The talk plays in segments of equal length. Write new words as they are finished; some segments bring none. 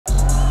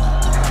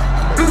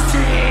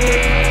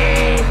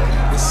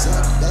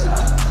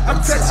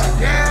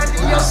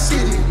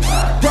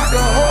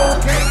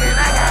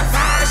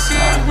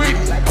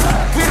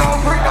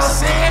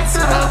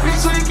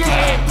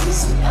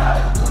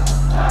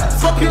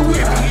fucking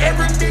with me,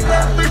 everything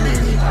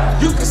unlimited.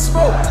 You can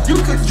smoke, you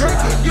can drink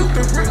it, you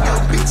can bring your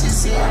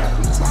bitches in.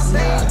 My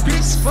main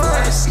bitch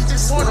fun, she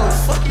just wanna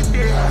fucking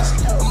dance.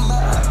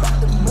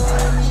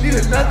 Need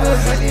another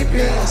 100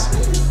 bands.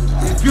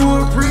 If you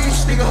a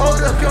breeze, nigga,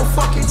 hold up your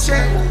fucking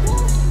chain.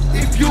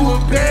 If you a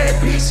bad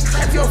bitch,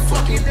 clap your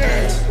fucking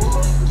ass.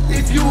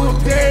 If you a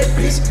bad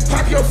bitch,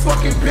 pop your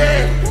fucking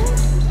bag.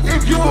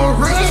 If you a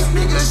rich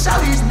nigga, show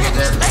these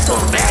niggas make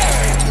them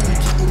mad.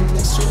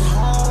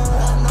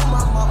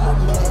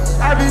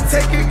 I've been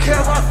taking care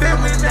of my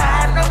family, now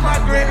I know my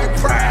granny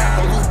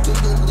proud.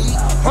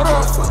 Hold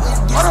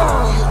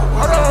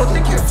on,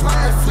 think you're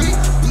flying fleet.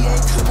 BA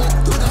coming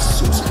through the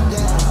shoot you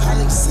down,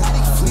 high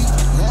exotic fleet.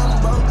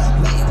 Lambo,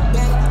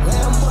 Maybach,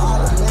 Lambo,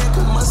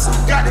 automatic muscle.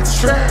 Got the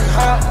track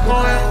hot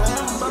boy.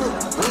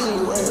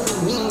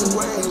 We ain't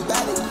worried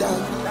about it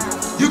though.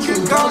 You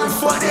can go and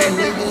fuck that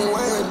nigga. We ain't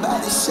worried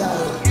about it, show.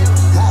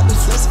 I've been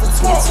flexing for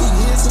 22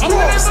 years. Open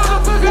that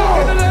motherfucker,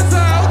 open it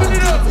up, open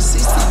it up. For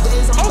 60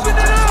 days, I'm open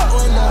it up.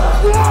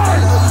 I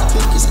know you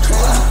think it's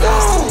crazy, but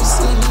still you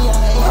see me,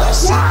 I ain't got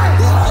shit.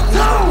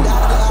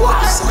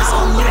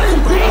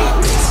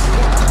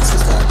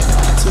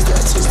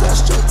 Twist that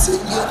straight to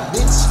your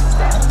bitch.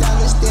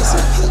 Diamonds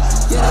dancing,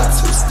 yeah, they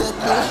two-step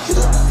in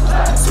here.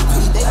 So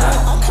P, they know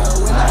I come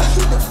when I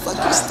hit the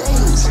fucking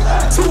stage.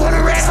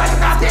 200 racks like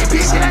I'm out that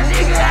bitch and that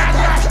nigga I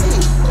got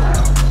paid.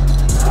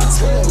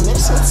 Turn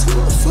next to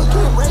a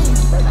fucking rave.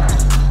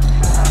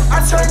 I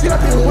turned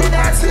up and went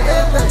out to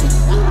LA.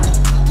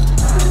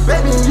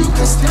 Baby, you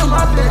can steal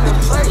my bed to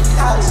play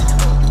house.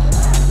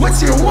 What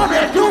you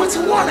wanna do, what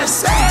you wanna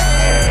say?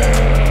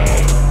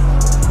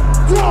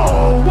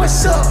 Whoa,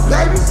 what's up,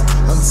 baby?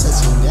 I'm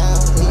touching down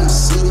in your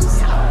city.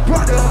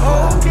 Brought the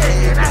whole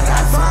gang and I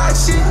got fine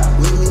shit.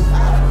 With me